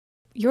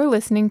You're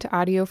listening to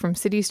audio from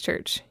Cities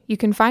Church. You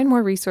can find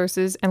more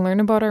resources and learn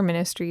about our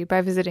ministry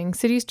by visiting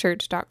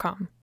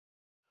citieschurch.com.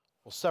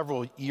 Well,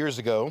 several years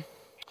ago,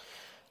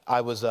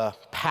 I was a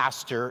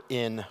pastor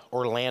in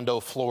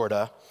Orlando,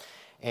 Florida,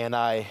 and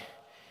I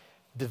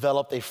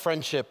developed a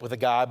friendship with a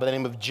guy by the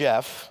name of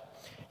Jeff.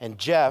 And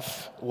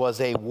Jeff was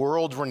a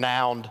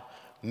world-renowned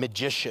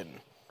magician.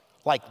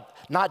 Like,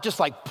 not just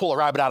like pull a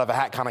rabbit out of a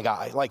hat kind of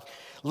guy. Like,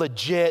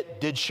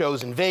 legit, did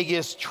shows in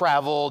Vegas,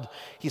 traveled.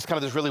 He's kind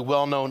of this really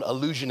well-known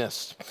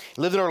illusionist.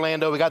 He lived in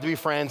Orlando. We got to be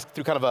friends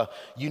through kind of a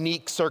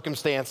unique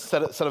circumstance,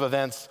 set of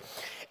events.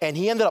 And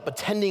he ended up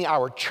attending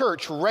our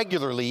church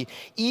regularly,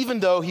 even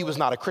though he was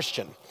not a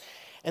Christian.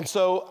 And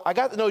so I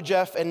got to know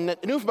Jeff and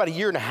knew him for about a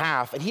year and a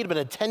half, and he had been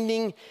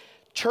attending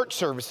church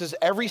services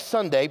every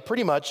Sunday,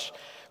 pretty much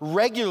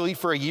regularly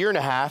for a year and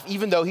a half,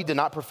 even though he did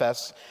not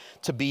profess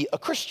to be a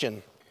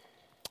Christian.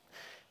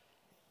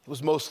 It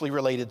was mostly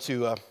related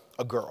to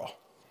a girl.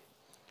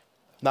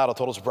 Not a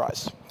total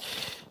surprise.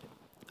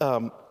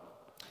 I'd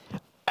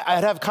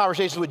have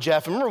conversations with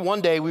Jeff. I remember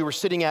one day we were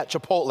sitting at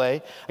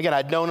Chipotle. Again,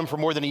 I'd known him for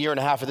more than a year and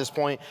a half at this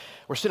point.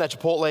 We're sitting at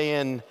Chipotle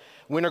in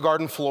Winter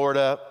Garden,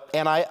 Florida.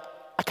 And I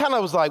kind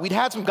of was like, we'd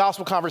had some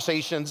gospel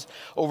conversations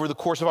over the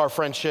course of our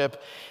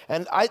friendship.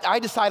 And I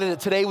decided that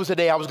today was the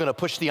day I was going to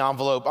push the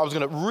envelope. I was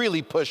going to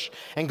really push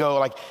and go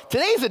like,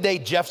 today's the day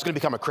Jeff's going to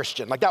become a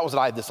Christian. Like that was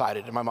what I had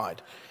decided in my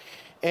mind.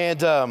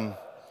 And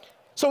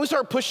so we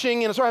started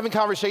pushing and started having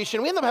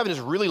conversation. We ended up having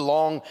this really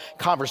long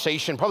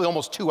conversation, probably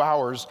almost 2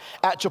 hours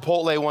at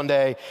Chipotle one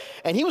day.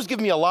 And he was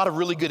giving me a lot of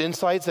really good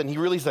insights. And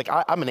he's like,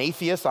 I'm an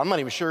atheist. I'm not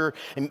even sure.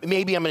 And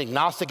maybe I'm an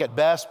agnostic at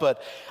best,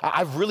 but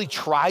I've really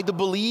tried to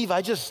believe.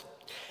 It just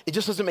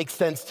doesn't make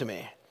sense to me.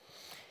 I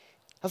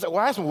was like,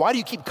 well, I asked him, why do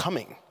you keep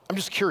coming? I'm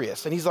just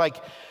curious. And he's like,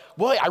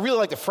 well, I really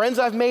like the friends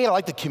I've made. I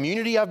like the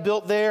community I've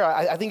built there.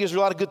 I think there's a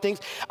lot of good things.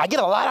 I get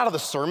a lot out of the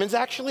sermons,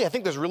 actually. I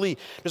think there's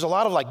a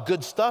lot of like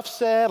good stuff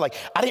said. Like,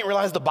 I didn't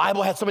realize the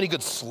Bible had so many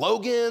good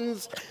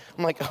slogans.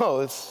 I'm like, oh,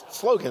 it's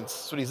slogans.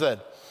 That's what he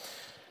said.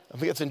 I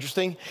think that's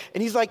interesting.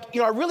 And he's like, I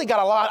get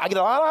a lot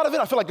out of it.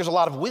 I feel like there's a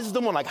lot of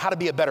wisdom on like how to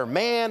be a better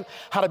man,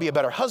 how to be a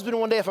better husband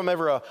one day if I'm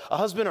ever a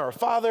husband or a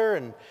father.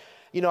 And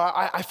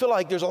I feel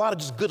like there's a lot of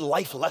just good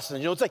life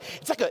lessons.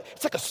 It's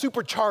like a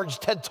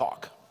supercharged TED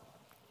Talk.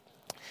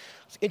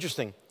 It's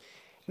interesting.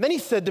 And then he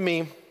said to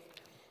me,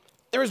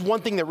 there is one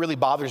thing that really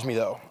bothers me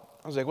though.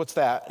 I was like, what's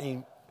that? And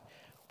he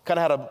kind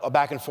of had a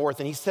back and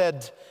forth, and he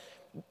said,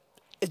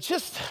 it's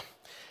just,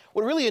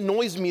 what really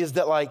annoys me is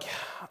that like,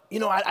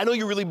 I know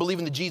you really believe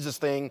in the Jesus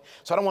thing,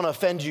 so I don't want to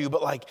offend you,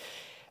 but like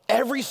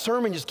every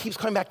sermon just keeps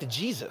coming back to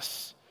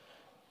Jesus.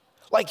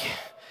 Like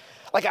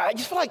I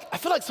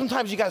feel like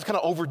sometimes you guys kind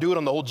of overdo it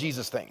on the whole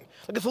Jesus thing.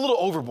 Like it's a little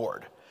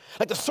overboard.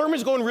 Like the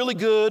sermon's going really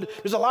good.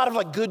 There's a lot of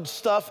like good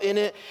stuff in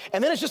it.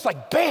 And then it's just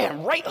like,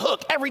 bam, right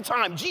hook every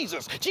time.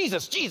 Jesus,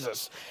 Jesus,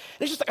 Jesus.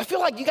 And it's just like, I feel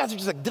like you guys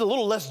just like did a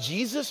little less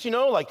Jesus,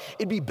 like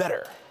it'd be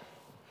better.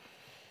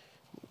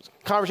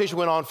 Conversation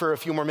went on for a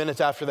few more minutes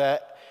after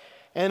that.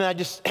 And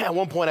at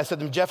one point I said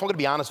to him, Jeff, I'm gonna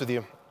be honest with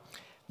you.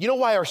 You know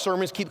why our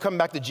sermons keep coming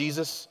back to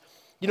Jesus?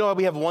 You know why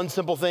we have one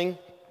simple thing?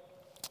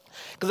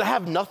 Because I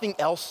have nothing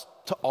else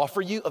to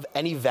offer you of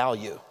any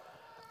value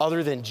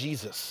other than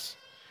Jesus.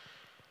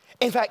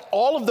 In fact,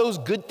 all of those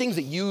good things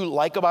that you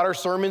like about our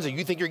sermons or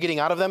you think you're getting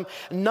out of them,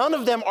 none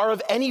of them are of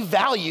any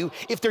value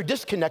if they're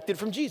disconnected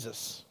from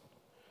Jesus.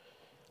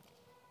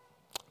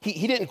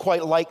 He didn't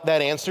quite like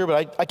that answer,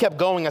 but I kept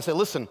going. I said,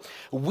 listen,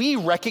 we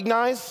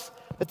recognize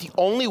that the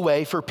only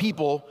way for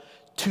people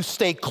to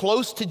stay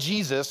close to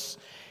Jesus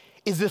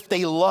is if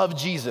they love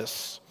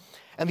Jesus.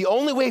 And the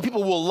only way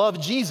people will love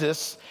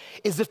Jesus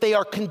is if they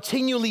are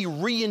continually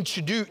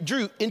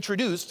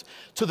reintroduced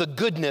to the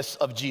goodness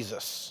of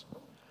Jesus.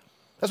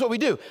 That's what we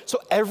do. So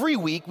every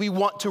week we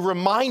want to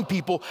remind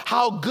people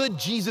how good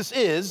Jesus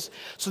is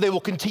so they will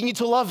continue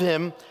to love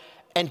him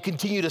and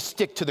continue to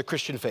stick to the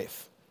Christian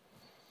faith.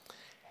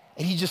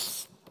 And he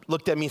just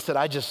looked at me and said,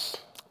 I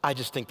just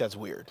think that's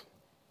weird.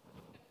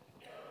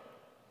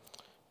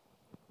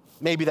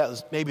 Maybe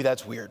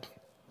that's weird,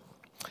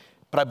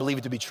 but I believe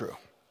it to be true.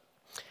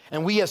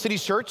 And we at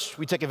Cities Church,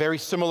 we take a very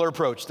similar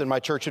approach than my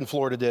church in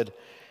Florida did.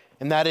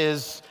 And that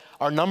is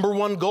our number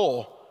one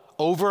goal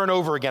over and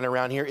over again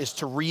around here is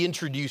to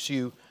reintroduce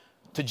you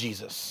to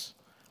Jesus,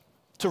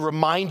 to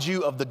remind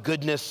you of the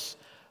goodness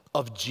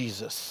of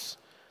Jesus.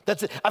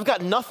 That's it. I've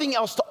got nothing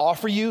else to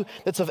offer you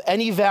that's of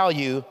any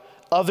value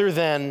other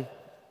than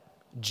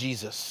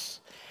Jesus.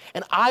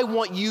 And I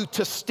want you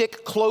to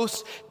stick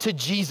close to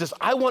Jesus.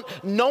 I want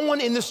no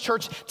one in this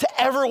church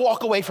to ever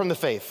walk away from the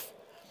faith.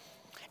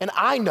 And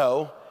I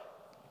know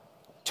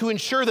to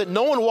ensure that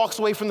no one walks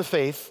away from the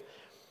faith,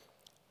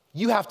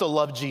 you have to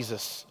love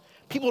Jesus.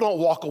 People don't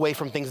walk away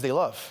from things they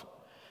love.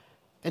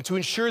 And to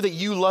ensure that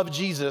you love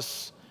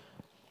Jesus,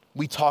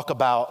 we talk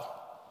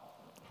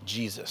about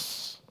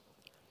Jesus.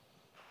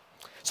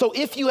 So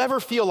if you ever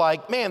feel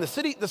like, man, the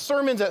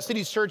sermons at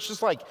Cities Church,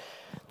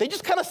 they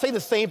just kind of say the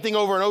same thing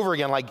over and over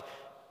again, like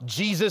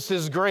Jesus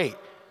is great,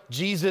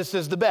 Jesus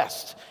is the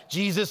best,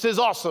 Jesus is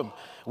awesome,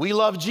 we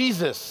love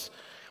Jesus.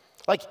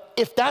 Like,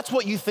 if that's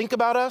what you think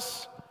about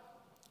us,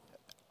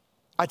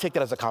 I take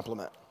that as a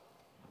compliment.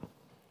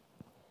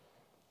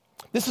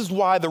 This is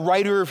why the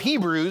writer of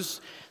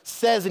Hebrews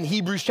says in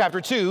Hebrews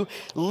chapter 2,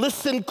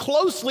 listen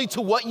closely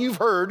to what you've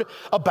heard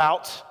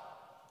about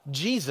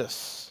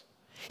Jesus.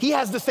 He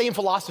has the same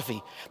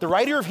philosophy. The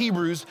writer of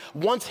Hebrews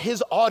wants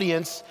his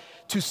audience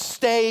to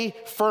stay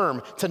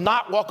firm, to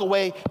not walk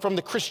away from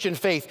the Christian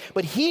faith.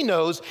 But he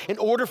knows in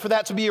order for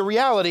that to be a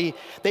reality,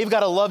 they've got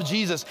to love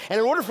Jesus. And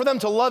in order for them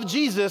to love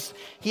Jesus,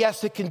 he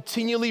has to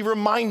continually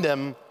remind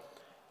them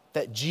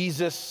that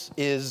Jesus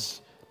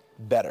is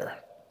better.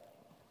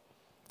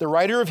 The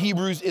writer of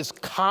Hebrews is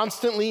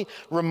constantly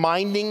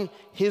reminding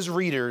his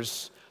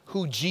readers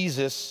who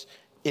Jesus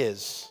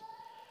is.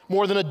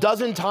 More than a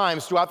dozen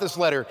times throughout this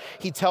letter,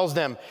 he tells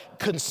them,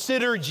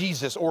 consider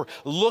Jesus or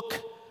look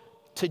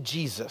to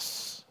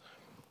Jesus.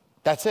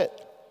 That's it.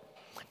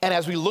 And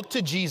as we look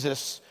to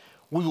Jesus,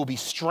 we will be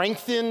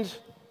strengthened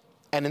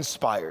and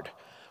inspired.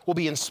 We'll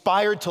be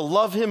inspired to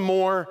love him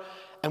more,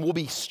 and we'll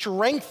be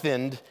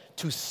strengthened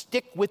to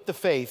stick with the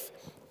faith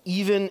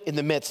even in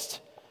the midst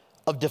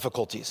of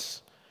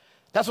difficulties.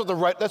 That's what the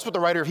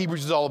writer of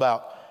Hebrews is all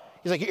about.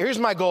 He's like, here's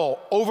my goal.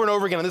 Over and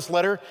over again in this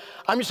letter,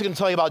 I'm just going to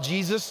tell you about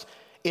Jesus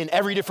in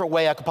every different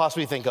way I could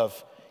possibly think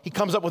of. He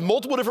comes up with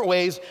multiple different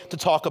ways to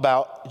talk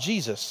about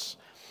Jesus.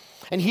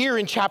 And here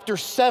in chapter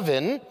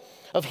 7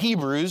 of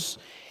Hebrews,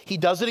 he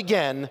does it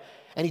again,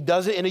 and he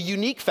does it in a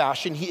unique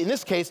fashion. In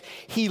this case,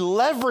 he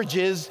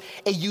leverages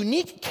a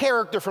unique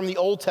character from the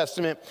Old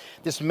Testament,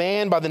 this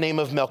man by the name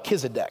of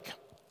Melchizedek.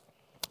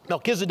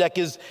 Melchizedek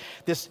is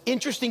this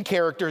interesting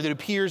character that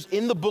appears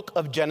in the book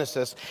of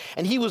Genesis,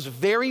 and he was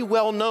very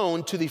well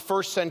known to the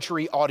first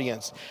century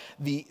audience.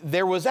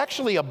 There was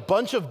actually a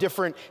bunch of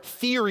different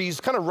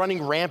theories kind of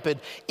running rampant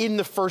in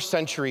the first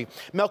century.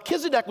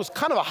 Melchizedek was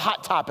kind of a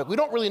hot topic. We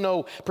don't really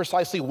know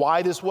precisely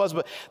why this was,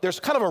 but there's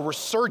kind of a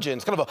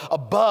resurgence, kind of a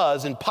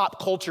buzz in pop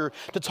culture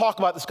to talk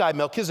about this guy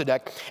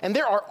Melchizedek. And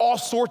there are all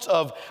sorts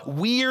of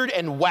weird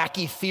and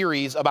wacky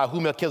theories about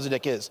who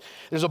Melchizedek is.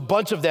 There's a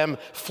bunch of them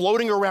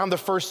floating around the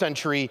first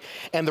century,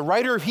 and the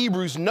writer of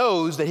Hebrews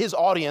knows that his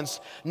audience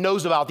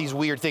knows about these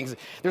weird things.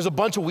 There's a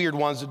bunch of weird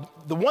ones.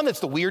 The one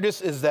that's the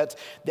weirdest is that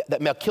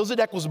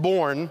Melchizedek was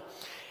born,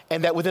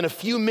 and that within a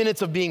few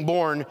minutes of being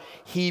born,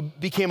 he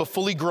became a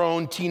fully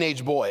grown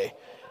teenage boy.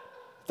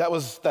 That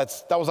was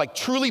like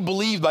truly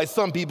believed by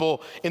some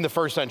people in the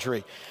first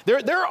century. There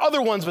are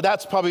other ones, but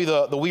that's probably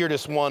the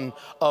weirdest one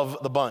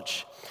of the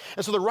bunch.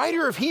 And so the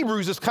writer of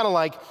Hebrews is kind of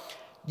like,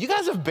 you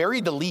guys have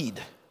buried the lead.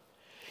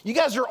 You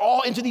guys are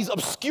all into these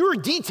obscure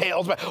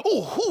details about,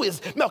 oh, who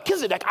is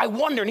Melchizedek? I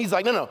wonder. And he's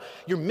like, no,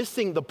 you're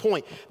missing the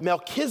point.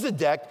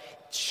 Melchizedek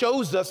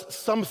shows us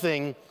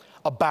something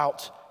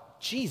about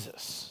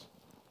Jesus.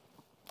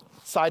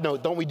 Side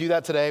note, don't we do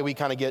that today? We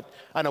kind of get,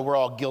 I know we're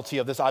all guilty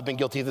of this. I've been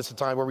guilty of this at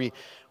time where we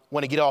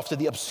want to get off to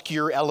the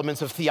obscure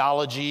elements of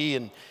theology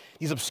and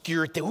these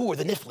obscure things. Ooh, or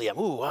the Nephilim.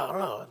 Ooh, I don't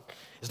know.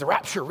 Is the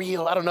rapture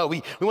real? I don't know.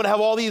 We want to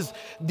have all these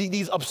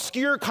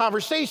obscure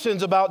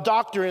conversations about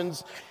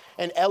doctrines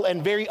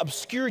and very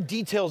obscure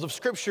details of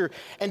Scripture,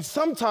 and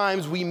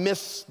sometimes we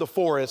miss the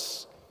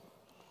forest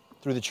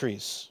through the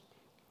trees.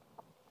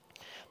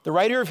 The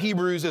writer of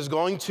Hebrews is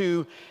going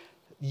to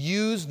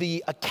use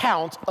the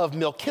account of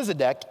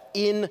Melchizedek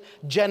in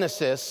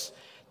Genesis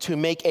to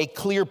make a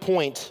clear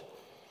point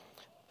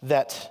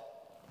that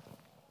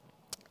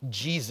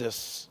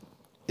Jesus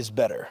is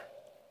better.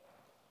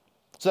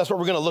 So that's what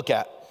we're going to look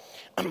at.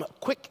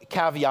 Quick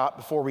caveat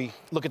before we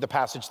look at the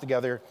passage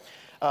together.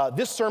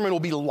 This sermon will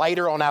be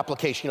lighter on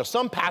application. You know,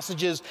 some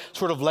passages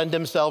sort of lend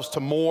themselves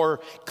to more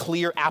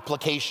clear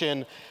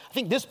application. I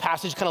think this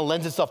passage kind of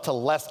lends itself to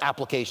less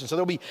application. So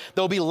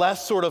there'll be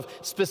less sort of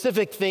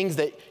specific things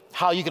that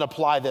how you can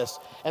apply this,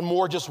 and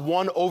more just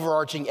one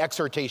overarching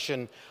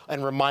exhortation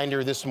and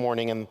reminder this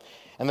morning. And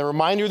the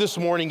reminder this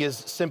morning is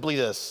simply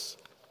this: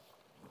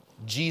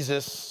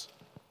 Jesus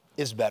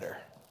is better.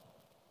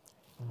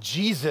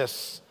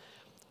 Jesus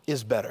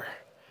is better.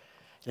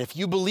 And if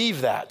you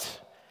believe that,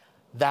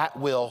 that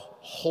will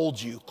hold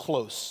you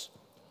close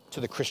to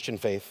the Christian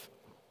faith.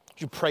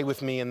 Would you pray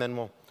with me, and then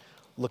we'll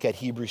look at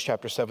Hebrews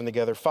chapter 7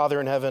 together.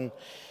 Father in heaven,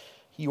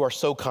 you are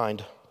so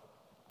kind.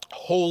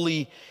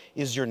 Holy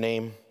is your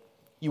name.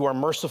 You are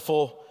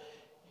merciful.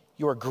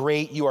 You are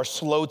great. You are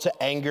slow to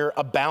anger,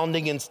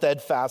 abounding in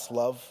steadfast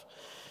love.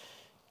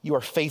 You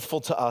are faithful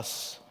to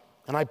us,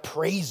 and I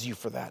praise you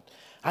for that.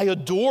 I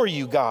adore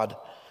you, God.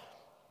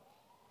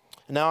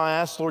 And now I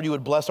ask, Lord, you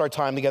would bless our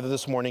time together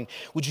this morning.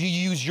 Would you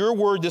use your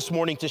word this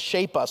morning to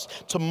shape us,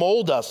 to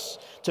mold us,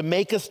 to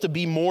make us to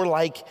be more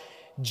like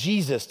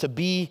Jesus, to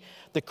be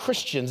the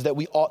Christians that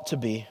we ought to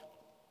be.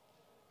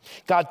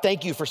 God,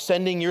 thank you for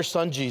sending your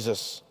son,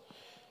 Jesus.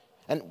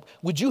 And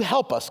would you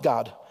help us,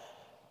 God?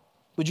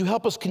 Would you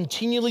help us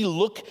continually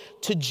look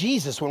to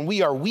Jesus when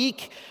we are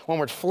weak, when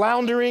we're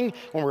floundering,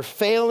 when we're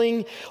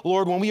failing?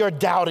 Lord, when we are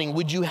doubting,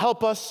 would you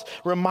help us,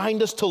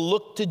 remind us to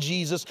look to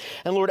Jesus?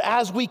 And Lord,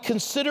 as we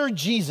consider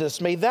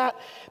Jesus, may that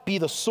be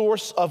the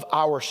source of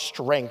our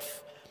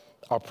strength,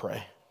 I'll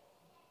pray.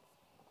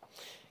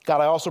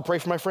 God, I also pray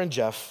for my friend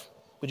Jeff.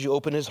 Would you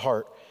open his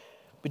heart?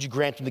 Would you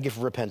grant him the gift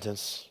of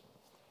repentance?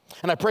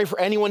 And I pray for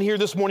anyone here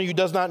this morning who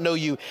does not know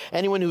you,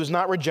 anyone who is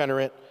not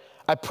regenerate.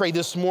 I pray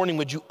this morning,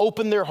 would you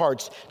open their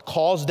hearts,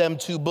 cause them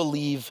to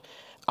believe,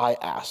 I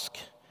ask.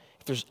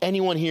 If there's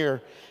anyone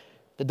here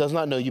that does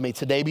not know you, may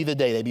today be the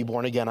day they be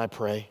born again, I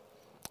pray.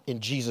 In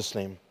Jesus'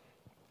 name,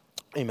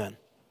 amen.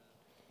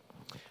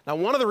 Now,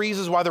 one of the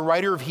reasons why the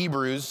writer of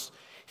Hebrews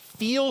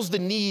feels the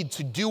need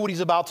to do what he's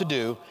about to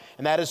do,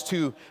 and that is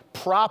to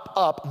prop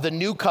up the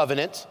new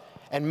covenant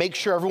and make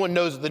sure everyone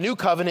knows that the new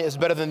covenant is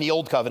better than the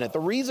old covenant. The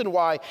reason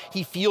why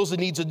he feels the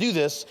need to do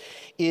this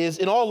is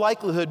in all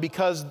likelihood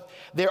because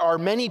there are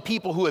many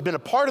people who have been a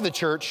part of the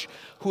church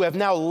who have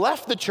now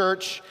left the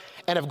church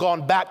and have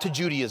gone back to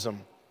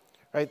Judaism,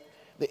 right?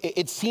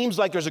 It seems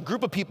like there's a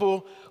group of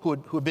people who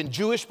have been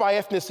Jewish by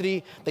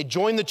ethnicity. They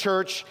joined the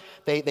church.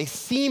 They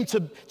seem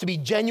to be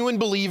genuine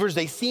believers.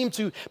 They seem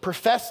to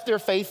profess their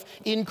faith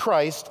in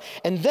Christ.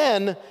 And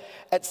then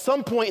at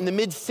some point in the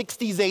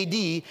mid-60s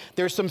AD,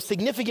 there's some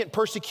significant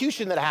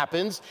persecution that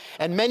happens,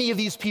 and many of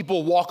these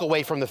people walk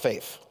away from the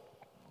faith.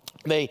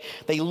 They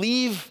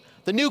leave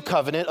the new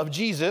covenant of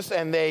Jesus,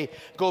 and they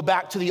go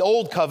back to the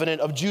old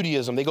covenant of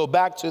Judaism. They go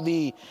back to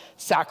the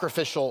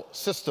sacrificial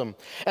system.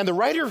 And the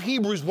writer of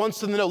Hebrews wants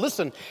them to know,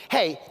 listen,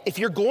 hey, if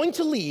you're going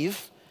to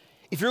leave,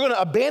 if you're going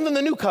to abandon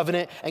the new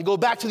covenant and go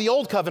back to the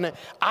old covenant,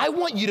 I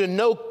want you to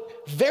know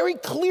very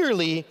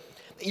clearly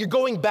that you're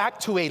going back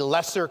to a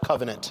lesser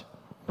covenant.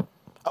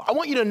 I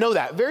want you to know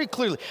that very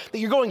clearly, that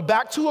you're going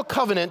back to a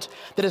covenant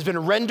that has been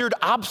rendered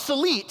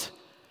obsolete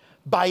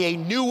by a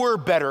newer,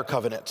 better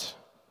covenant.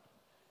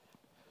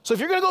 So if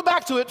you're going to go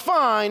back to it,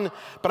 fine,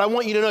 but I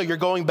want you to know you're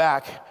going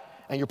back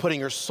and you're putting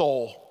your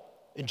soul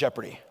in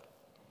jeopardy.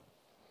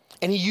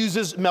 And he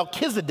uses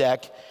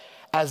Melchizedek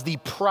as the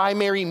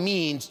primary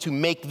means to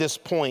make this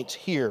point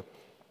here.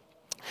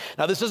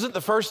 Now, this isn't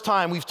the first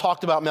time we've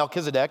talked about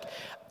Melchizedek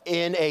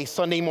in a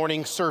Sunday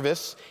morning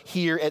service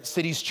here at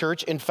Cities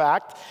Church. In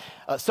fact,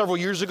 several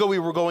years ago, we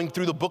were going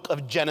through the book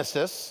of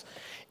Genesis.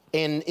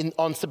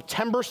 On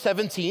September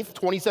 17th,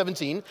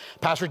 2017,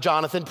 Pastor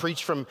Jonathan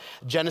preached from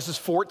Genesis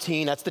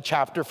 14. That's the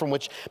chapter from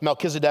which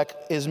Melchizedek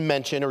is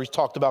mentioned, or he's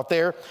talked about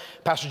there.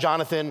 Pastor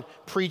Jonathan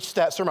preached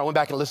that sermon. I went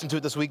back and listened to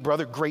it this week,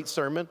 brother. Great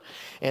sermon.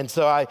 And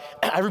so I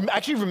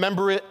actually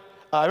remember it.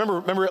 I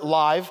remember it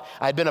live.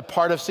 I had been a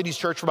part of Cities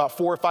Church for about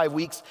 4 or 5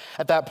 weeks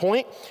at that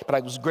point, but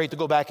it was great to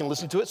go back and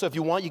listen to it. So if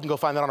you want, you can go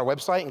find that on our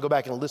website and go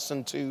back and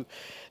listen to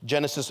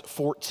Genesis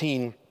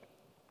 14.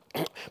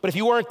 But if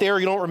you weren't there,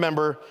 you don't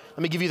remember, let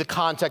me give you the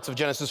context of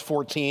Genesis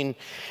 14.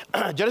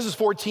 Genesis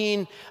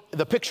 14,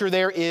 the picture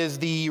there is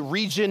the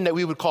region that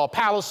we would call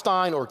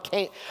Palestine or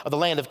the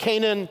land of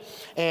Canaan.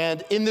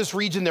 And in this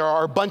region, there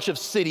are a bunch of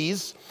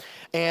cities.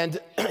 And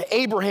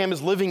Abraham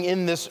is living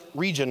in this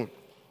region.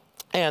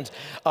 And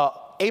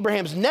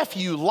Abraham's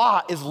nephew,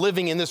 Lot, is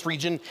living in this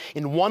region,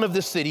 in one of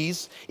the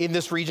cities in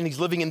this region. He's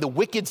living in the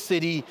wicked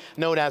city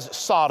known as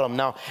Sodom.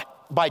 Now,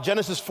 by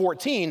Genesis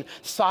 14,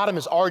 Sodom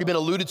has already been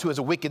alluded to as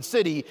a wicked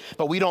city,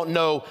 but we don't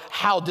know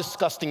how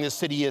disgusting this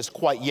city is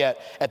quite yet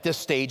at this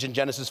stage in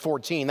Genesis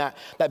 14.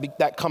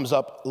 That comes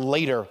up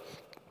later.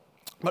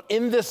 But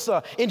in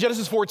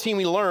Genesis 14,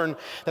 we learn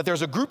that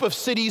there's a group of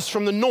cities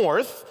from the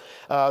north.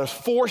 There's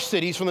 4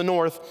 cities from the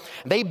north.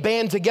 They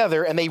band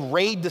together and they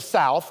raid the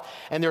south.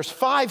 And there's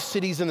 5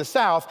 cities in the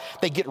south.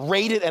 They get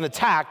raided and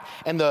attacked.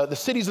 And the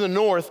cities in the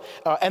north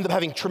end up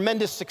having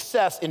tremendous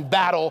success in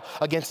battle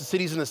against the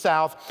cities in the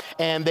south.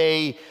 And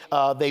they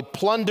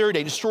plunder,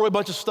 they destroy a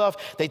bunch of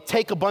stuff. They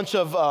take a bunch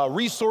of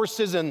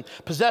resources and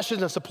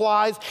possessions and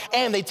supplies.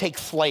 And they take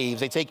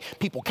slaves. They take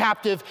people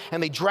captive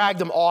and they drag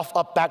them off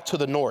up back to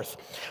the north.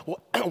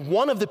 Well,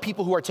 one of the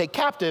people who are taken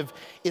captive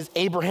is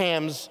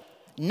Abraham's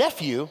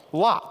nephew,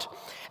 Lot.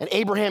 And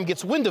Abraham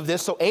gets wind of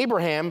this, so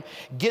Abraham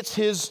gets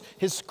his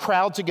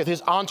crowd together,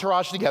 his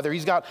entourage together.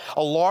 He's got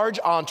a large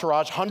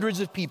entourage, hundreds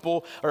of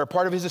people are a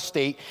part of his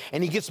estate,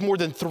 and he gets more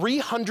than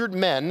 300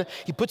 men.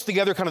 He puts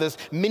together kind of this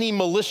mini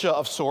militia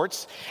of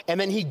sorts, and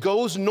then he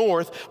goes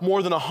north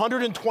more than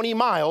 120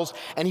 miles,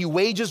 and he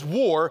wages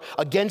war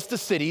against the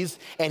cities,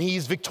 and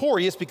he's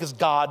victorious because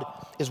God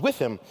is with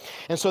him.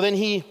 And so then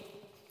he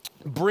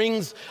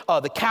brings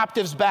the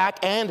captives back,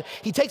 and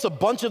he takes a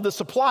bunch of the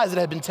supplies that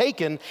had been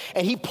taken,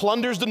 and he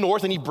plunders the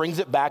north, and he brings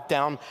it back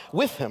down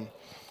with him.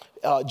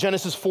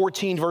 Genesis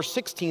 14, verse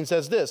 16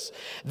 says this: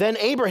 Then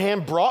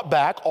Abraham brought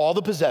back all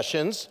the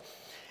possessions,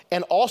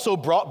 and also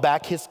brought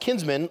back his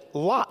kinsman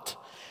Lot,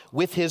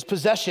 with his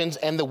possessions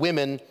and the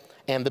women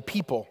and the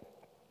people.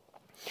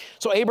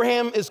 So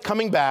Abraham is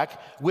coming back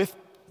with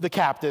the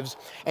captives,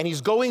 and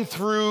he's going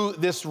through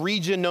this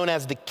region known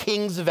as the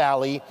King's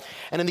Valley.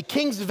 And in the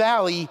King's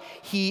Valley,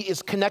 he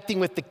is connecting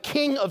with the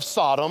king of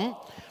Sodom.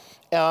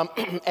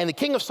 And the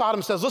king of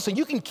Sodom says, listen,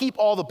 you can keep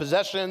all the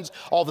possessions,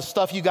 all the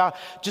stuff you got,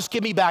 just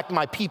give me back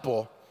my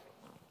people.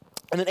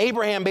 And then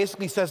Abraham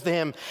basically says to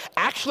him,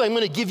 actually, I'm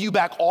going to give you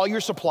back all your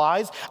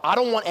supplies. I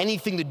don't want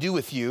anything to do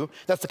with you.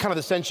 That's the kind of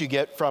the sense you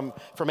get from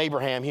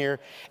Abraham here.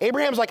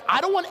 Abraham's like,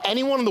 I don't want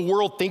anyone in the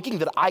world thinking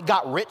that I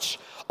got rich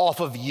off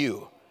of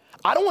you.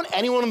 I don't want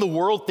anyone in the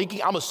world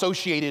thinking I'm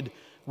associated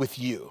with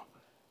you.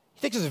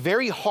 He takes this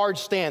very hard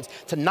stance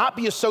to not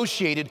be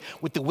associated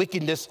with the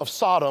wickedness of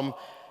Sodom.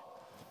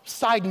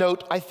 Side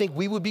note, I think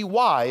we would be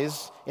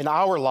wise in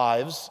our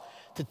lives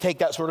to take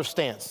that sort of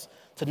stance,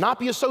 to not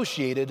be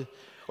associated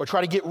or try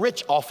to get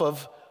rich off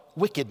of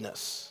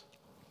wickedness.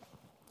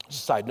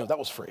 Just a side note, that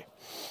was free.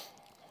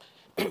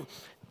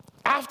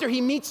 After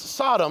he meets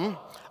Sodom,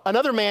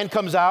 another man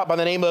comes out by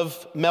the name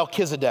of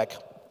Melchizedek.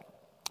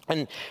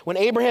 And when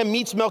Abraham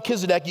meets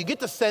Melchizedek, you get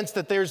the sense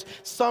that there's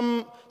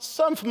some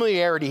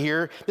familiarity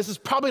here. This is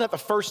probably not the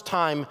first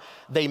time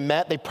they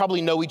met. They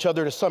probably know each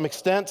other to some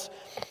extent.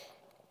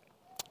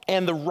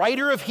 And the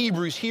writer of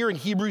Hebrews here in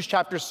Hebrews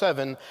chapter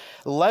 7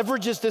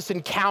 leverages this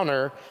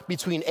encounter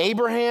between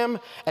Abraham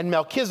and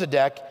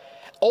Melchizedek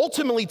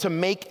ultimately to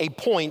make a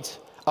point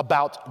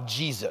about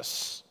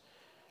Jesus.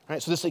 All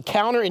right, so this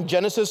encounter in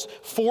Genesis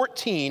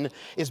 14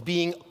 is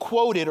being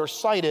quoted or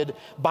cited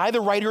by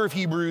the writer of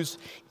Hebrews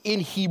in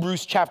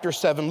Hebrews chapter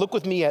 7. Look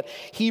with me at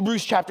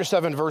Hebrews chapter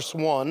 7, verse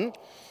 1.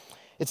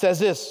 It says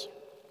this.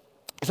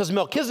 It says,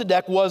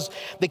 Melchizedek was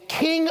the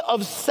king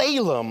of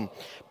Salem,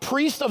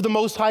 priest of the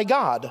Most High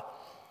God.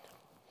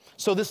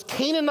 So this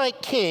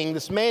Canaanite king,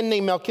 this man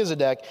named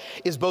Melchizedek,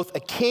 is both a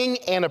king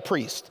and a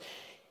priest.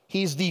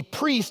 He's the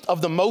priest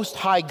of the Most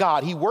High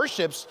God. He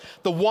worships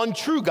the one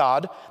true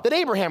God that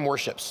Abraham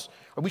worships.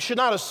 We should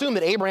not assume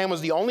that Abraham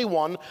was the only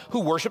one who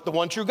worshiped the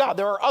one true God.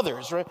 There are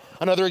others, right?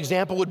 Another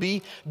example would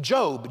be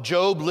Job.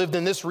 Job lived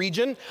in this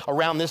region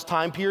around this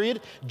time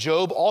period.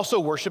 Job also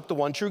worshiped the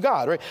one true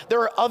God, right? There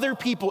are other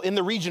people in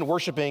the region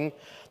worshiping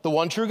the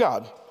one true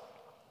God.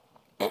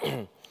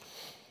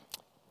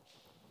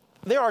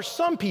 There are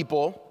some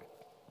people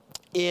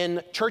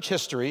in church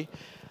history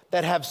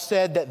that have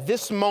said that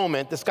this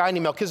moment, this guy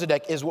named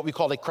Melchizedek, is what we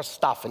call a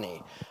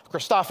Christophany.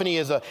 Christophany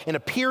is an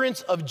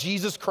appearance of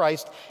Jesus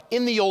Christ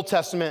in the Old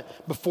Testament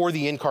before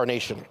the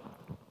incarnation.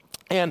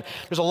 And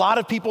there's a lot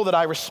of people that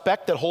I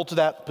respect that hold to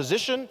that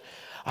position.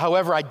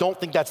 However, I don't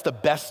think that's the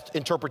best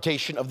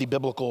interpretation of the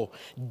biblical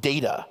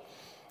data.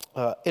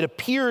 It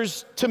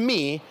appears to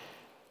me,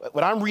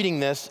 when I'm reading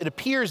this, it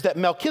appears that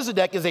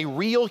Melchizedek is a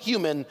real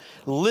human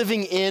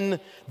living in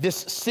this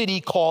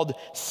city called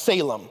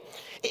Salem.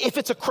 If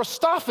it's a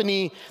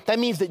Christophany, that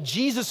means that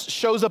Jesus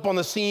shows up on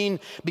the scene,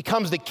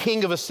 becomes the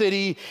king of a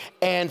city,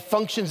 and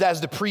functions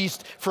as the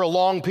priest for a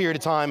long period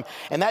of time.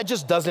 And that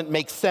just doesn't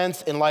make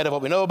sense in light of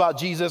what we know about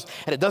Jesus,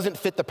 and it doesn't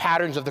fit the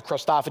patterns of the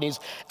Christophanies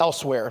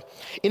elsewhere.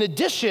 In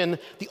addition,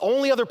 the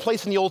only other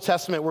place in the Old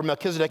Testament where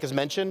Melchizedek is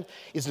mentioned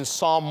is in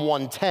Psalm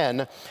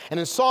 110. And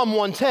in Psalm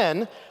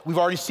 110, we've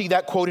already seen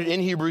that quoted in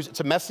Hebrews.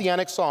 It's a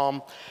messianic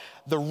psalm.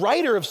 The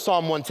writer of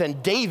Psalm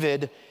 110,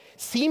 David,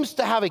 seems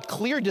to have a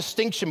clear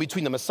distinction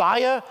between the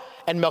Messiah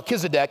and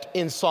Melchizedek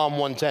in Psalm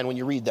 110 when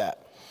you read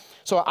that.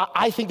 So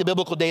I think the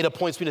biblical data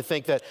points me to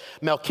think that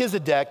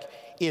Melchizedek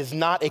is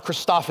not a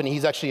Christophany.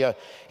 He's actually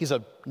he's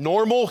a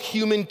normal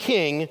human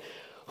king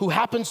who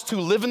happens to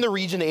live in the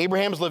region that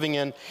Abraham's living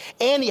in,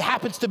 and he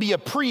happens to be a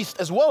priest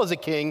as well as a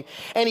king,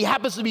 and he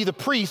happens to be the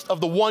priest of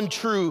the one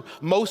true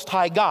Most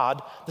High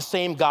God, the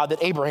same God that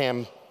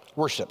Abraham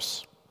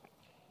worships.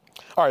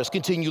 All right, let's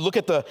continue. Look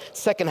at the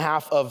second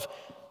half of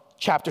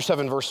chapter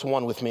 7, verse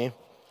 1 with me.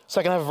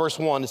 Second half of verse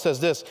 1, it says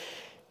this. It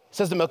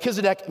says that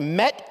Melchizedek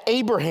met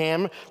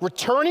Abraham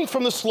returning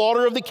from the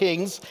slaughter of the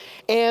kings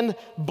and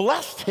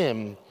blessed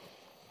him.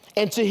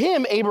 And to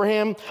him,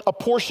 Abraham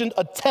apportioned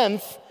a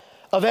tenth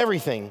of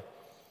everything.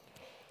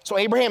 So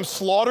Abraham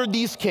slaughtered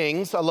these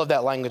kings. I love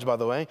that language, by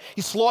the way.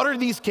 He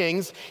slaughtered these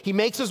kings. He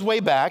makes his way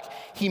back.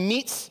 He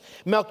meets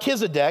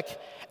Melchizedek,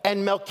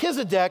 and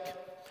Melchizedek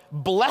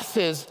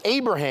blesses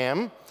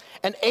Abraham,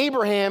 and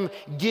Abraham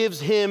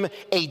gives him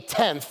a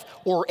tenth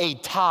or a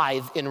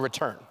tithe in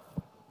return.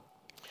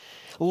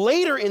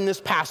 Later in this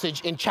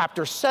passage in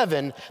chapter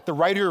 7, the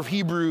writer of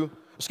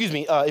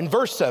in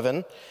verse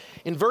 7,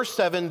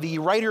 the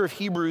writer of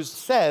Hebrews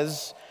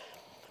says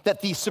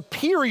that the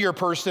superior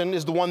person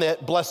is the one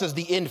that blesses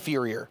the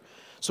inferior.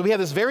 So we have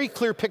this very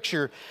clear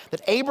picture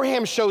that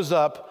Abraham shows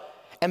up,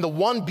 and the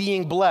one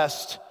being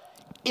blessed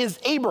is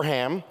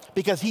Abraham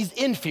because he's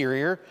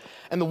inferior,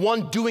 and the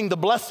one doing the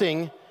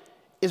blessing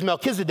is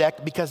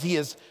Melchizedek because he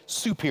is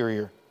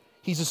superior.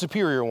 He's the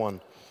superior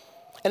one.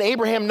 And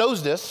Abraham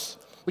knows this,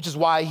 which is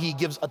why he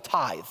gives a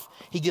tithe.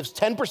 He gives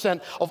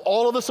 10% of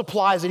all of the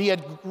supplies that he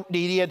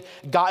had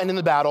gotten in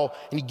the battle,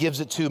 and he gives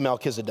it to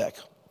Melchizedek.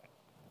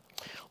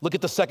 Look at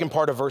the second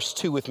part of verse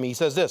 2 with me. He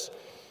says this.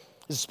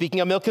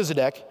 Speaking of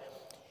Melchizedek,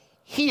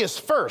 he is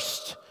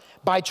first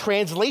by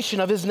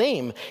translation of his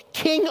name,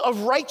 King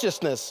of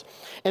righteousness.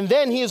 And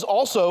then he is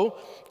also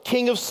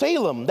King of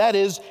Salem, that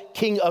is,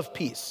 King of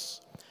peace.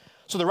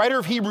 So the writer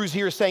of Hebrews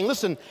here is saying,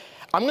 listen,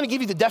 I'm going to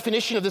give you the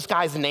definition of this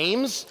guy's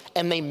names,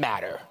 and they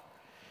matter.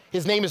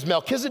 His name is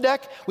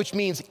Melchizedek, which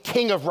means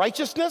king of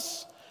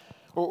righteousness,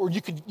 Or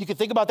you could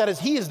think about that as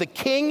he is the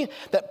king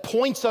that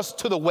points us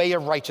to the way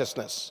of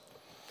righteousness.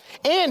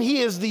 And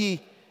he is the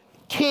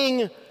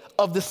king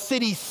of the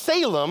city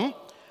Salem.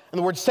 And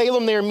the word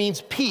Salem there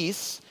means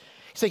peace.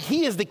 So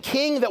he is the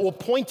king that will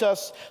point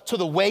us to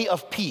the way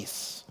of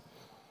peace.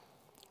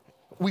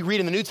 We read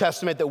in the New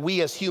Testament that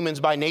we as humans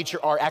by nature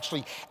are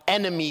actually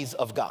enemies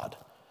of God.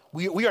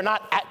 We are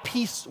not at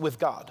peace with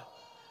God.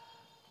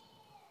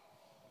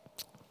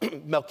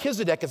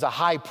 Melchizedek is a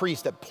high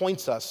priest that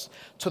points us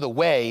to the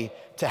way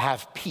to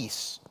have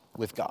peace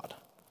with God.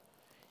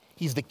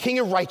 He's the king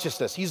of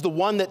righteousness. He's the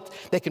one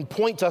that can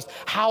point to us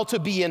how to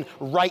be in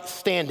right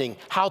standing,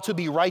 how to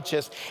be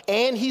righteous.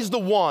 And he's the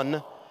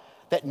one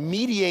that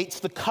mediates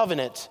the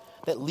covenant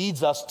that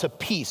leads us to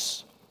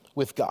peace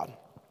with God.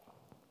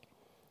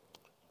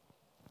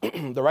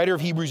 The writer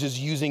of Hebrews is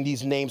using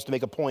these names to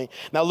make a point.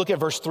 Now look at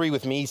verse 3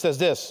 with me. He says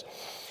this,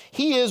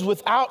 he is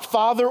without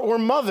father or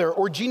mother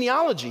or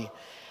genealogy,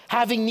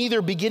 having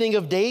neither beginning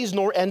of days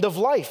nor end of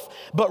life,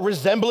 but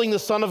resembling the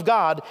Son of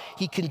God,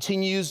 he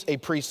continues a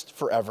priest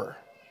forever.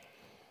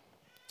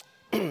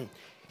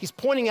 He's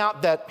pointing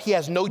out that he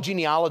has no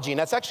genealogy, and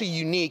that's actually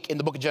unique in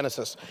the book of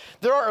Genesis.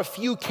 There are a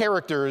few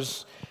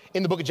characters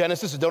in the book of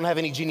Genesis that don't have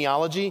any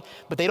genealogy,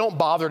 but they don't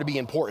bother to be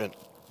important.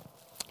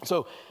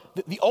 So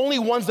the only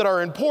ones that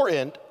are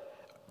important,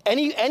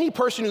 any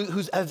person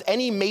who has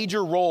any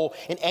major role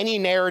in any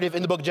narrative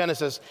in the book of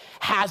Genesis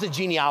has a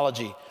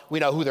genealogy. We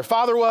know who their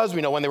father was,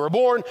 we know when they were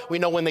born, we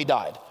know when they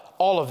died.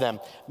 All of them.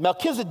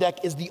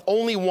 Melchizedek is the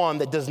only one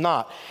that does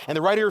not. And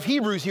the writer of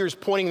Hebrews here is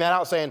pointing that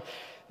out, saying,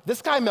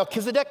 this guy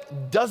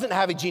Melchizedek doesn't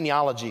have a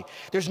genealogy.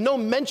 There's no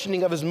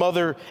mentioning of his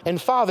mother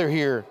and father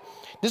here.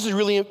 This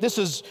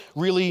is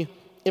really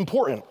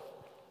important.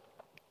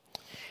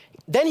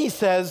 Then he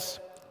says,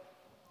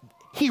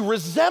 he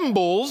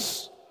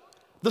resembles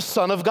the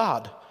Son of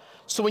God.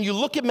 So when you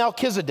look at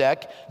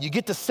Melchizedek, you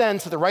get the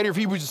sense that the writer of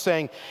Hebrews is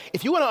saying,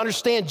 if you want to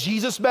understand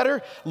Jesus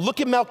better, look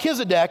at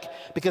Melchizedek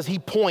because he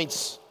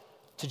points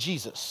to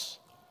Jesus.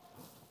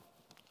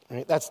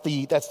 Right? That's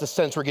the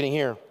sense we're getting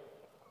here.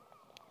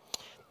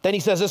 Then he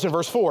says this in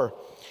verse 4.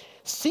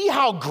 See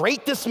how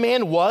great this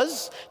man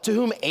was to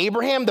whom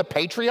Abraham the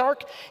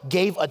patriarch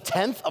gave a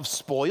tenth of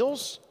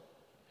spoils?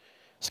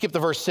 Skip to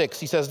verse 6.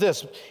 He says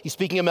this. He's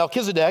speaking of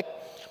Melchizedek,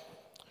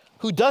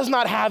 who does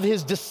not have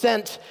his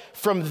descent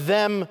from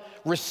them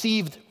who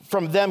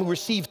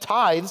received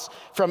tithes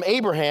from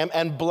Abraham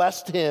and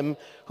blessed him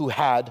who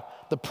had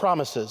the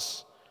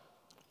promises.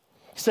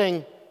 He's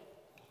saying,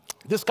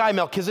 this guy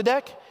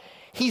Melchizedek,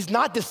 he's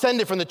not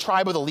descended from the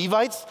tribe of the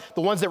Levites,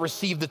 the ones that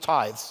received the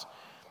tithes.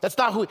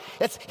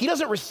 He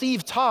doesn't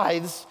receive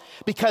tithes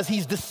because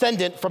he's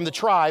descendant from the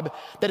tribe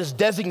that is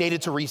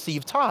designated to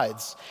receive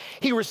tithes.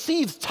 He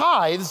receives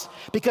tithes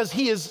because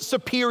he is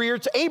superior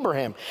to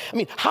Abraham. I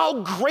mean,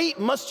 how great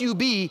must you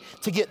be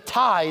to get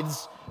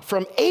tithes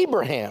from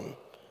Abraham,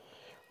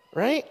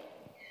 right?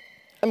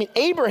 I mean,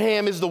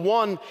 Abraham is the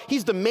one,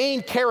 he's the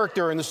main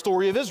character in the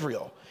story of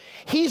Israel.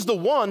 He's the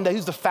one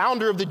who's the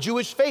founder of the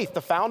Jewish faith,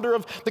 the founder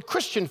of the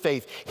Christian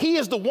faith. He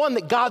is the one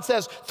that God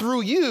says,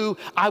 through you,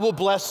 I will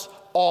bless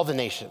all the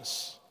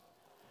nations.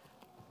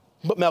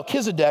 But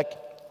Melchizedek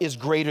is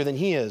greater than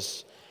he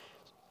is.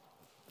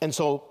 And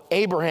so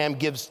Abraham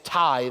gives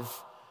tithe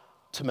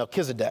to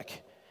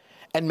Melchizedek.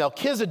 And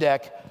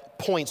Melchizedek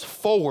points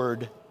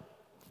forward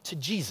to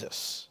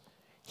Jesus.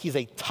 He's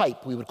a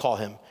type, we would call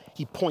him.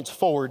 He points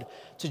forward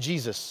to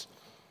Jesus.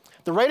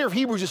 The writer of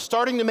Hebrews is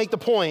starting to make the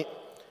point.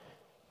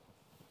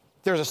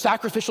 There's a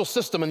sacrificial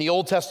system in the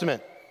Old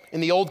Testament, in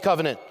the Old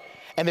Covenant,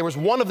 and there was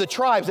one of the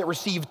tribes that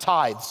received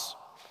tithes.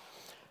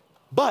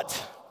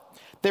 But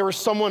there is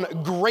someone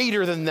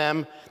greater than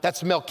them,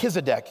 that's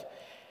Melchizedek.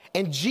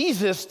 And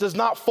Jesus does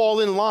not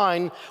fall in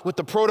line with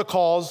the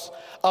protocols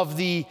of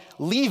the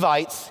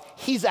Levites.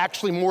 He's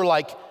actually more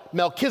like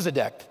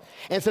Melchizedek.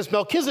 And since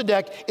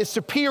Melchizedek is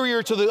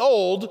superior to the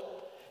old,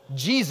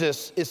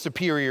 Jesus is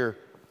superior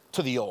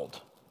to the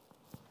old.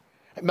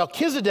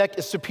 Melchizedek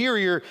is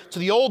superior to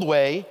the old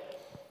way.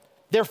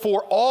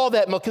 Therefore, all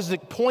that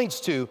Melchizedek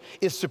points to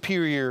is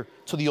superior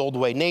to the old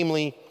way,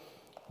 namely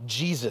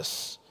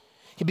Jesus.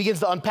 He begins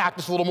to unpack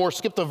this a little more.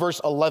 Skip to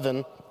verse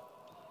 11.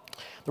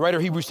 The writer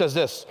of Hebrews says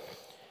this.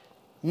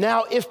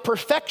 Now, if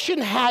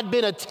perfection had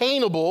been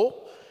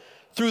attainable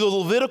through the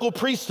Levitical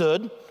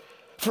priesthood,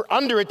 for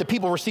under it the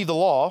people received the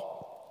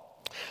law,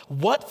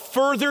 what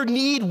further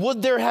need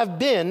would there have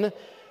been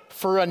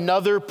for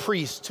another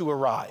priest to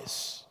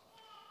arise?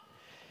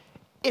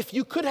 If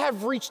you could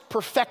have reached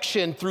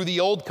perfection through the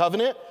old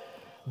covenant,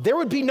 there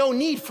would be no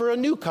need for a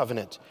new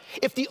covenant.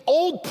 If the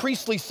old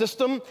priestly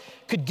system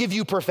could give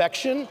you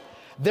perfection,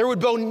 there would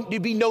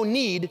be no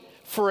need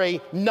for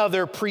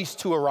another priest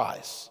to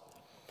arise.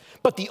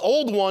 But the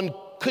old one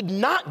could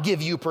not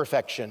give you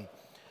perfection,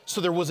 so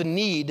there was a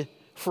need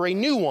for a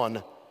new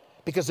one,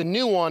 because a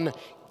new one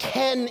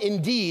can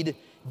indeed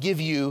give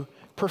you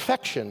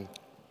perfection.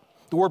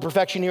 The word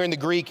perfection here in the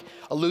Greek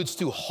alludes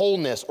to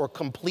wholeness or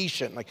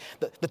completion, like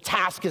the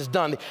task is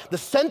done. The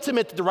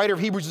sentiment that the writer of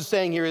Hebrews is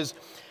saying here is,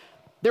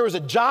 There was a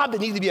job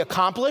that needed to be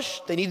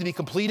accomplished, they needed to be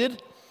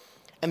completed,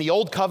 and the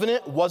old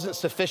covenant wasn't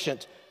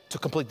sufficient to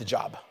complete the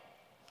job.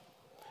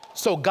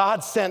 So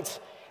God sent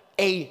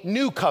a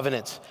new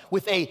covenant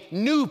with a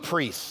new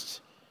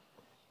priest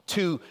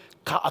to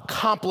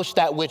accomplish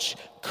that which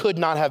could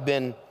not have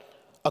been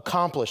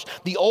accomplished.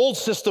 The old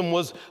system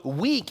was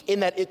weak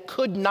in that it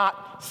could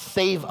not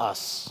save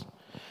us.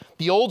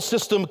 The old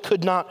system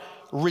could not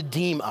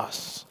redeem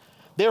us.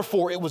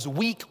 Therefore, it was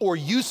weak or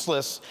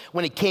useless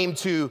when it came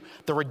to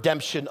the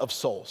redemption of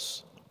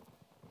souls.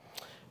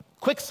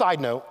 Quick side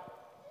note,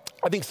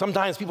 I think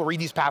sometimes people read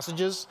these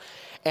passages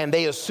and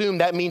they assume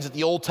that means that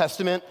the Old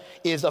Testament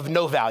is of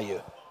no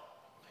value.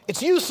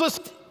 It's useless,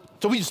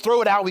 so we just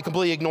throw it out, we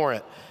completely ignore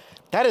it.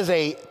 That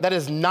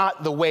is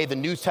not the way the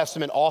New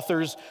Testament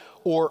authors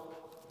or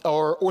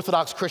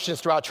Orthodox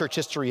Christians throughout church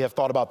history have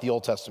thought about the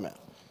Old Testament.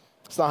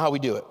 It's not how we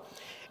do it.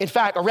 In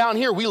fact, around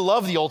here, we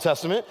love the Old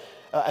Testament.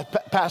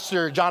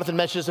 Pastor Jonathan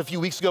mentioned this a few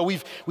weeks ago.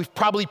 We've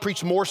probably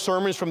preached more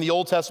sermons from the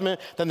Old Testament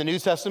than the New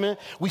Testament.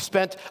 We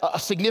spent a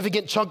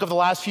significant chunk of the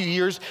last few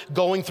years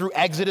going through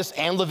Exodus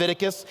and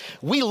Leviticus.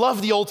 We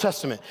love the Old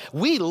Testament.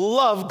 We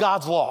love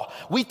God's law.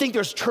 We think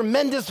there's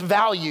tremendous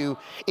value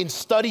in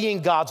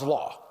studying God's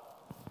law.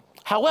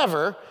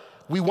 However,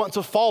 we want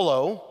to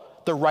follow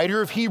the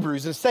writer of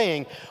Hebrews in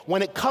saying,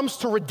 when it comes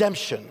to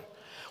redemption,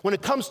 when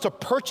it comes to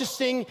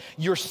purchasing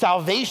your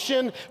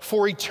salvation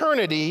for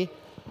eternity,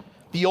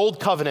 the old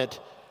covenant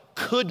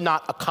could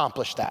not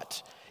accomplish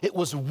that. It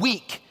was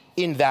weak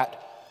in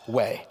that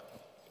way.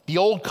 The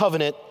old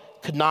covenant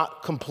could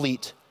not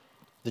complete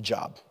the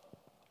job.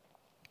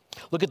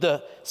 Look at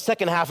the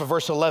second half of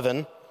verse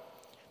 11.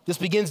 This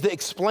begins to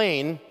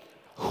explain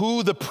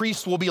who the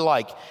priest will be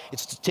like.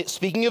 It's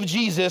speaking of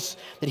Jesus,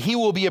 that he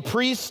will be a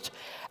priest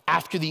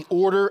after the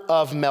order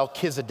of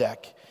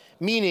Melchizedek,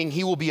 meaning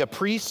he will be a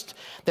priest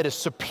that is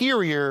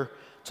superior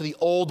to the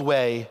old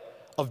way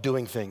of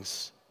doing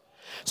things.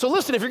 So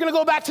listen, if you're gonna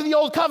go back to the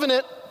old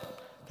covenant,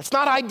 that's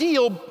not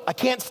ideal. I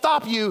can't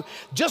stop you.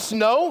 Just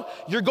know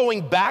you're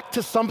going back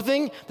to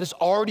something that's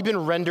already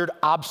been rendered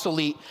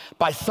obsolete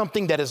by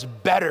something that is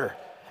better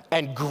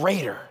and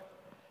greater.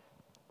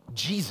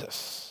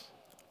 Jesus.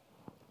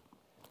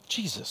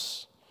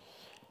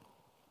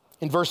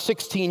 In verse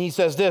 16, he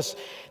says this,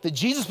 that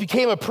Jesus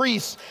became a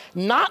priest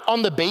not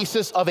on the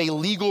basis of a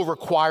legal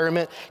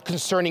requirement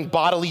concerning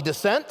bodily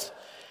descent.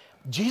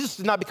 Jesus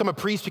did not become a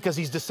priest because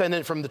he's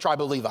descendant from the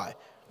tribe of Levi,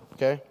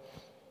 okay?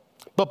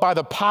 But by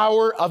the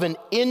power of an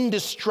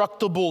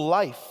indestructible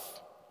life.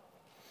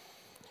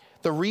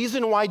 The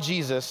reason why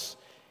Jesus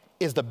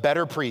is the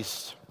better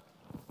priest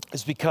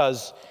is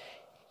because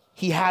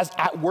he has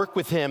at work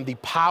with him the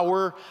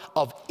power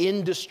of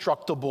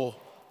indestructible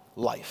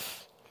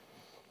life.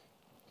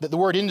 The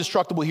word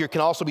indestructible here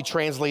can also be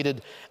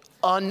translated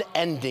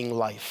unending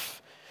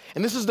life.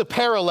 And this is the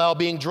parallel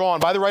being drawn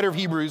by the writer of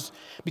Hebrews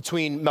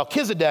between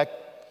Melchizedek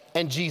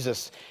and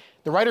Jesus.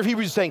 The writer of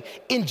Hebrews is saying,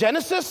 in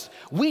Genesis,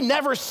 we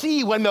never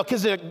see when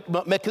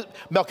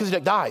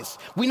Melchizedek dies.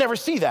 We never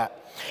see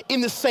that.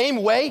 In the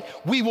same way,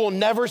 we will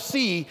never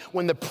see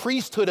when the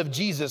priesthood of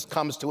Jesus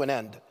comes to an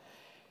end.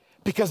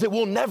 Because it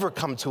will never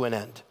come to an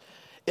end.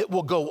 It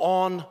will go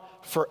on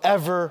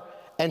forever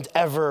and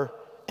ever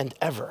and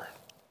ever.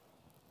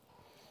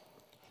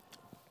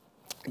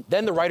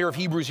 Then the writer of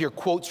Hebrews here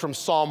quotes from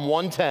Psalm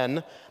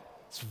 110.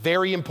 It's a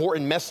very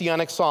important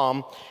messianic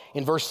psalm.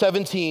 In verse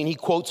 17, he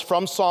quotes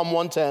from Psalm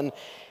 110.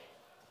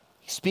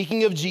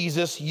 Speaking of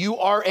Jesus, you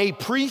are a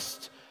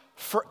priest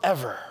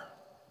forever,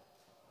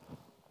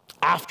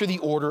 after the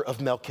order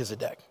of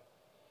Melchizedek.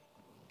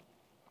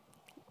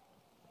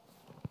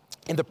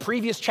 In the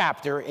previous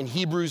chapter, in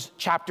Hebrews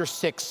chapter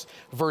 6,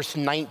 verse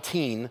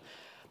 19,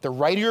 the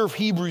writer of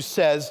Hebrews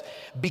says,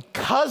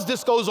 because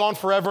this goes on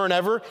forever and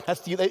ever,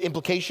 that's the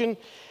implication.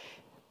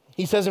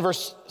 He says in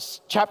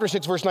chapter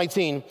 6, verse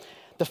 19,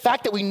 the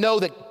fact that we know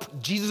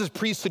that Jesus'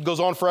 priesthood goes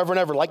on forever and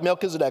ever, like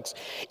Melchizedek's,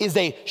 is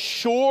a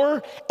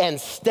sure and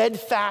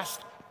steadfast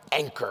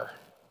anchor.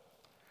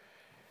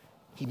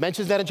 He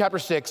mentions that in chapter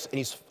 6, and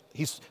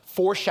he's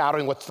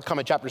foreshadowing what's to come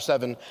in chapter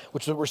 7,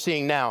 which is what we're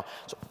seeing now.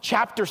 So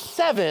chapter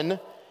 7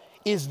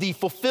 is the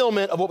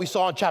fulfillment of what we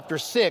saw in chapter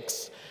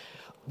 6,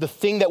 the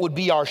thing that would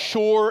be our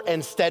sure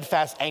and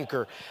steadfast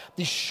anchor.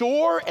 The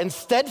sure and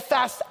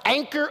steadfast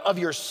anchor of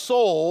your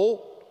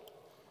soul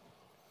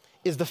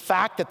is the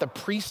fact that the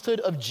priesthood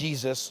of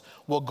Jesus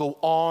will go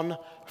on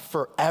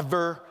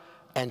forever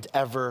and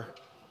ever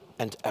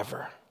and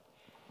ever.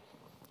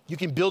 You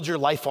can build your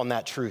life on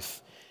that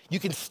truth. You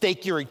can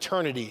stake your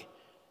eternity.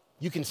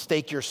 You can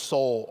stake your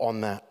soul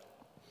on that.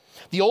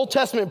 The Old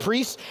Testament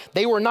priests,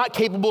 they were not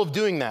capable of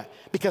doing that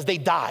because they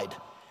died.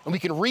 And we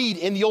can read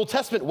in the Old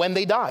Testament when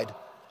they died.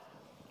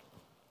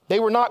 They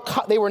were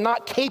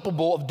not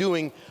capable of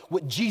doing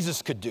what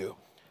Jesus could do.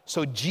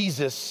 So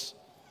Jesus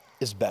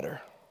is better.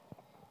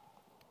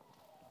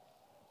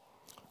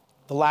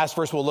 The last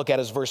verse we'll look at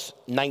is verse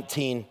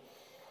 19.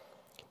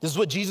 This is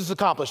what Jesus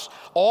accomplished.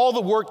 All the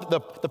work, the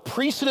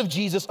priesthood of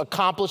Jesus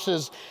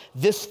accomplishes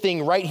this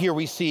thing right here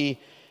we see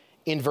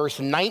in verse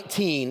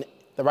 19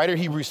 The writer of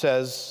Hebrews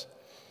says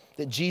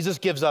that Jesus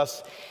gives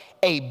us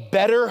a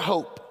better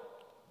hope.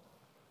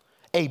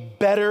 A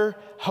better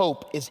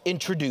hope is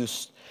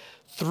introduced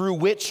through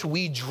which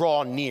we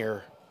draw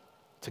near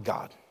to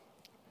God.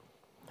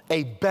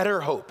 A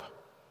better hope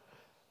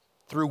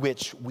through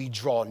which we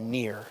draw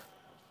near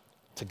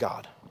to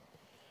God.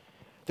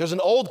 There's an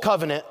old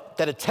covenant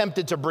that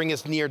attempted to bring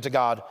us near to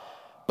God,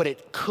 but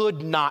it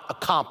could not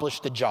accomplish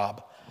the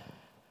job.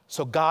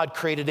 So God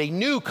created a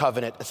new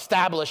covenant,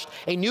 established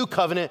a new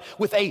covenant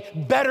with a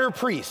better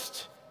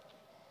priest,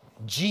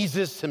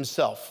 Jesus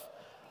himself,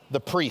 the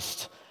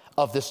priest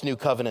of this new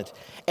covenant.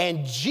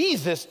 And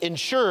Jesus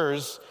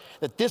ensures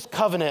that this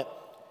covenant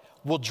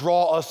will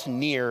draw us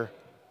near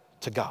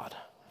to God.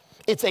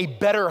 It's a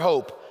better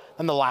hope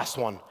than the last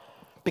one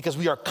because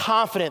we are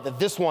confident that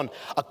this one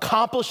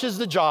accomplishes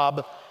the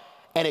job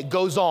and it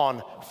goes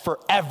on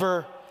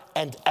forever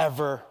and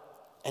ever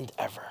and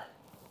ever.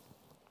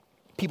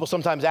 People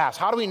sometimes ask,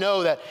 how do we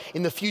know that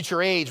in the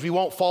future age we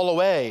won't fall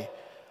away?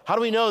 How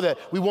do we know that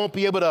we won't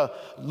be able to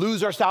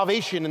lose our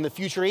salvation in the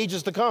future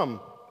ages to come?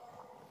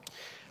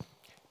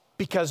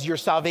 Because your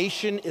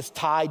salvation is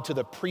tied to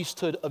the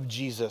priesthood of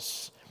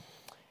Jesus.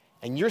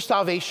 And your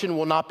salvation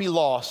will not be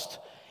lost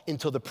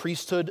until the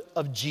priesthood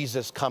of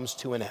Jesus comes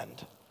to an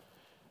end,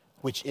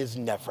 which is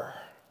never.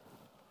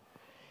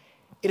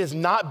 It is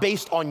not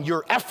based on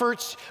your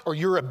efforts or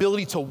your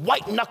ability to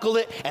white knuckle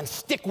it and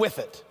stick with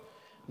it.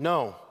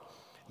 No,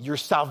 your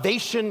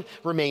salvation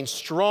remains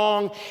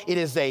strong. It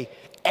is an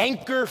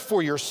anchor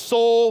for your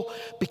soul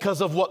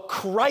because of what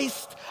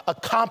Christ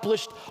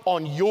accomplished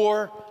on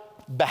your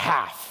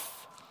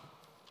behalf.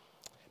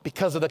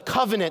 Because of the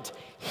covenant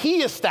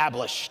he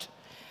established,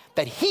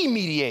 that he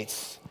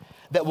mediates,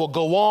 that will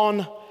go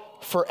on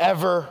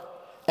forever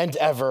and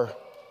ever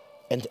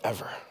and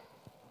ever.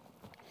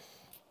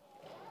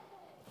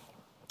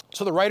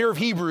 So the writer of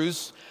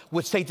Hebrews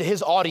would say to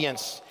his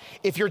audience,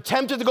 if you're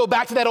tempted to go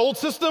back to that old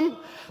system,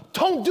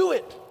 don't do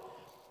it.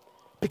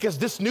 Because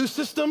this new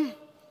system,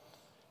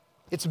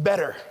 it's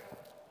better.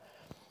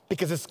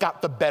 Because it's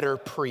got the better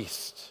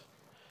priest.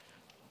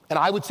 And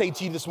I would say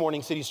to you this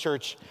morning, Cities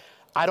Church,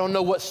 I don't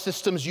know what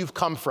systems you've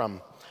come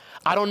from.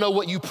 I don't know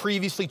what you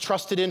previously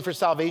trusted in for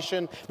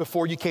salvation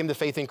before you came to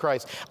faith in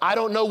Christ. I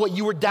don't know what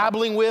you were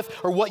dabbling with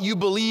or what you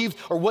believed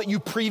or what you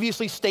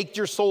previously staked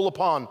your soul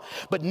upon.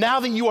 But now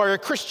that you are a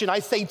Christian, I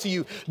say to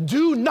you,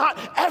 do not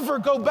ever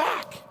go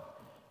back.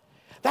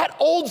 That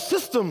old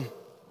system,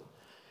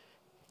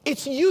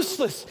 it's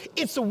useless,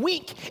 it's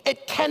weak,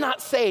 it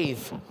cannot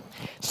save.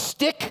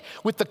 Stick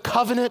with the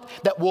covenant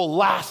that will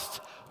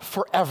last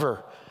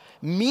forever,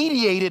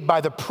 mediated by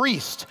the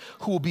priest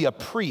who will be a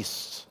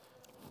priest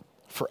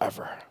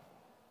forever.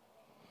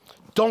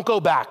 Don't go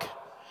back.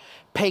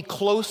 Pay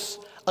close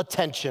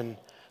attention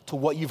to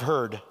what you've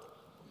heard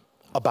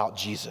about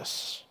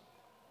Jesus.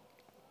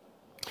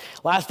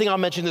 Last thing I'll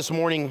mention this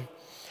morning,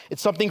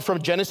 it's something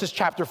from Genesis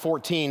chapter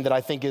 14 that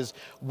I think is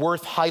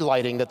worth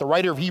highlighting, that the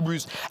writer of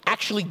Hebrews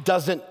actually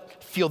doesn't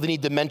feel the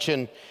need to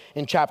mention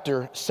in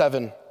chapter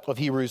 7 of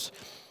Hebrews.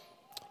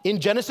 In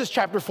Genesis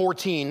chapter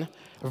 14,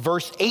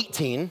 verse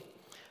 18,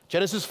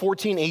 Genesis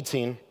 14,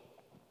 18,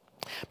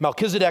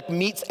 Melchizedek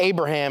meets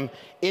Abraham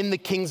in the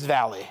King's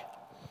Valley.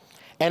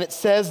 And it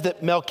says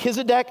that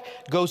Melchizedek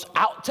goes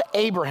out to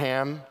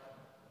Abraham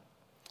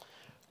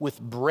with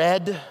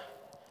bread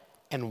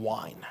and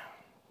wine.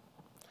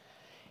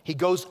 He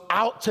goes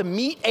out to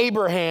meet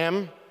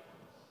Abraham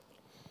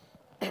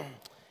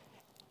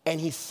and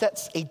he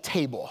sets a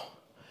table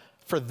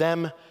for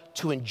them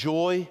to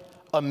enjoy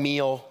a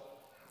meal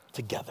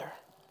together.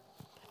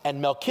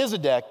 And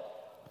Melchizedek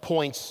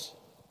points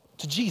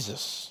to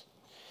Jesus.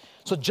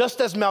 So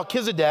just as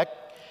Melchizedek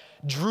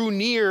drew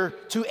near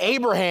to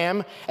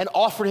Abraham and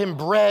offered him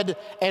bread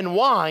and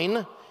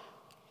wine,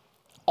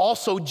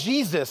 also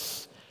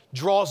Jesus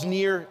draws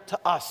near to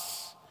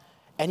us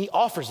and he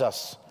offers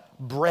us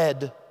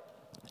bread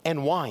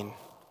and wine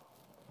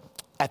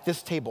at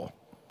this table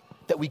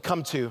that we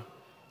come to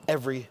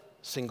every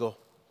single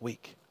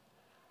week.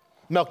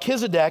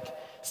 Melchizedek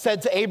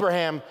said to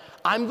Abraham,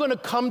 I'm going to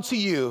come to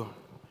you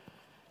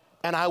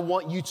and I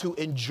want you to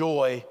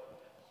enjoy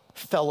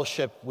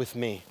fellowship with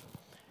me.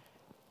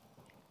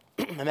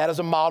 And that is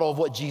a model of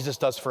what Jesus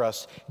does for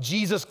us.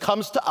 Jesus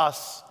comes to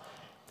us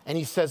and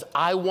he says,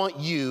 I want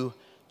you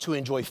to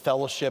enjoy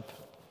fellowship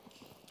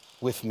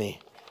with me.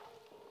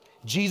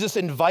 Jesus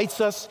invites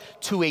us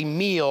to a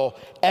meal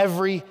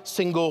every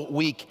single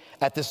week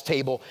at this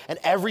table. And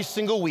every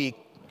single week,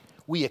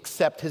 we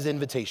accept his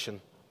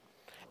invitation.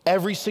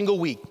 Every single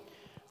week,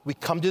 we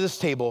come to this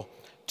table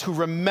to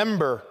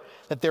remember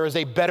that there is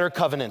a better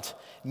covenant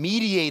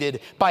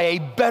mediated by a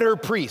better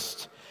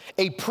priest,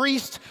 a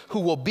priest who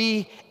will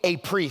be a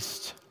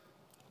priest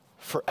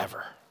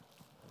forever,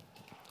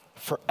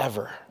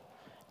 forever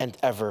and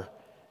ever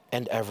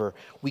and ever.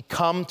 We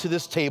come to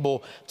this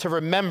table to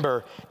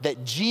remember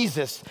that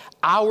Jesus,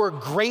 our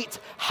great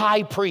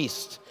high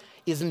priest,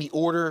 is in the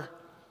order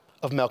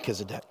of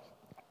Melchizedek.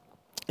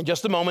 In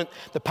just a moment,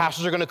 the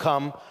pastors are going to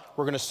come.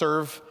 We're going to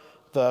serve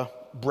the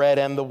bread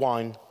and the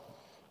wine.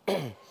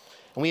 And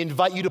we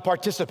invite you to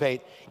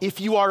participate.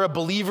 If you are a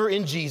believer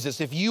in Jesus,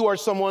 if you are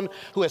someone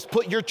who has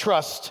put your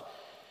trust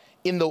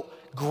in the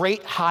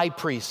great high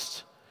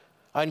priest,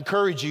 I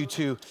encourage you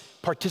to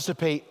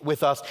participate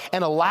with us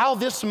and allow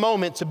this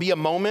moment to be a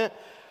moment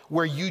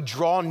where you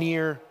draw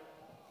near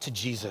to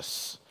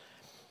Jesus.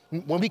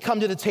 When we come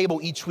to the table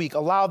each week,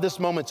 allow this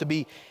moment to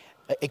be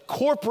a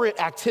corporate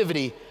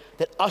activity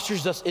that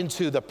ushers us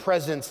into the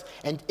presence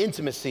and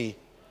intimacy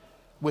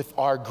with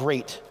our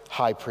great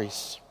high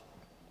priest.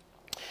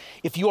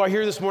 If you are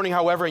here this morning,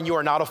 however, and you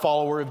are not a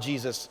follower of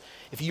Jesus,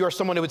 if you are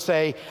someone who would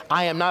say,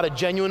 I am not a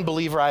genuine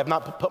believer, I have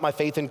not put my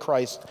faith in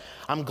Christ,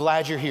 I'm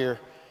glad you're here.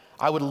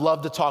 I would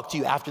love to talk to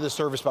you after the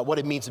service about what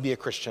it means to be a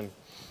Christian.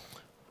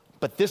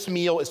 But this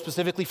meal is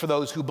specifically for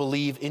those who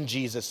believe in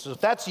Jesus. So if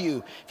that's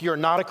you, if you're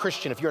not a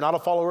Christian, if you're not a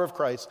follower of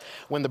Christ,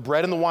 when the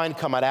bread and the wine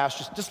come, I'd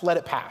ask just let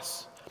it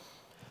pass.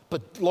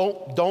 But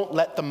don't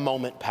let the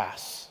moment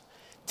pass.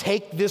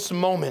 Take this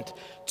moment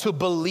to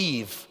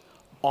believe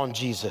on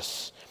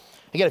Jesus.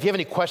 Again, if you have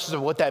any questions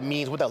of what that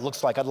means, what that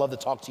looks like, I'd love to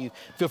talk to you.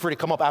 Feel free to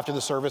come up after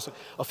the service.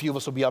 A few of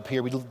us will be up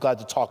here. We'd be glad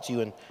to talk to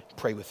you and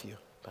pray with you.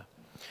 But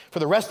for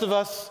the rest of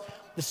us,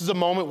 this is a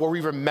moment where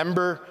we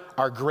remember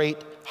our great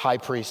high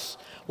priest.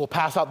 We'll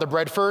pass out the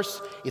bread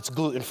first. It's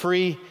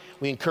gluten-free.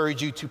 We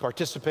encourage you to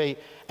participate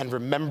and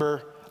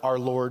remember our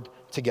Lord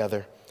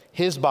together.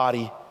 His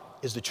body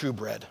is the true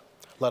bread.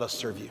 Let us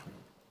serve you.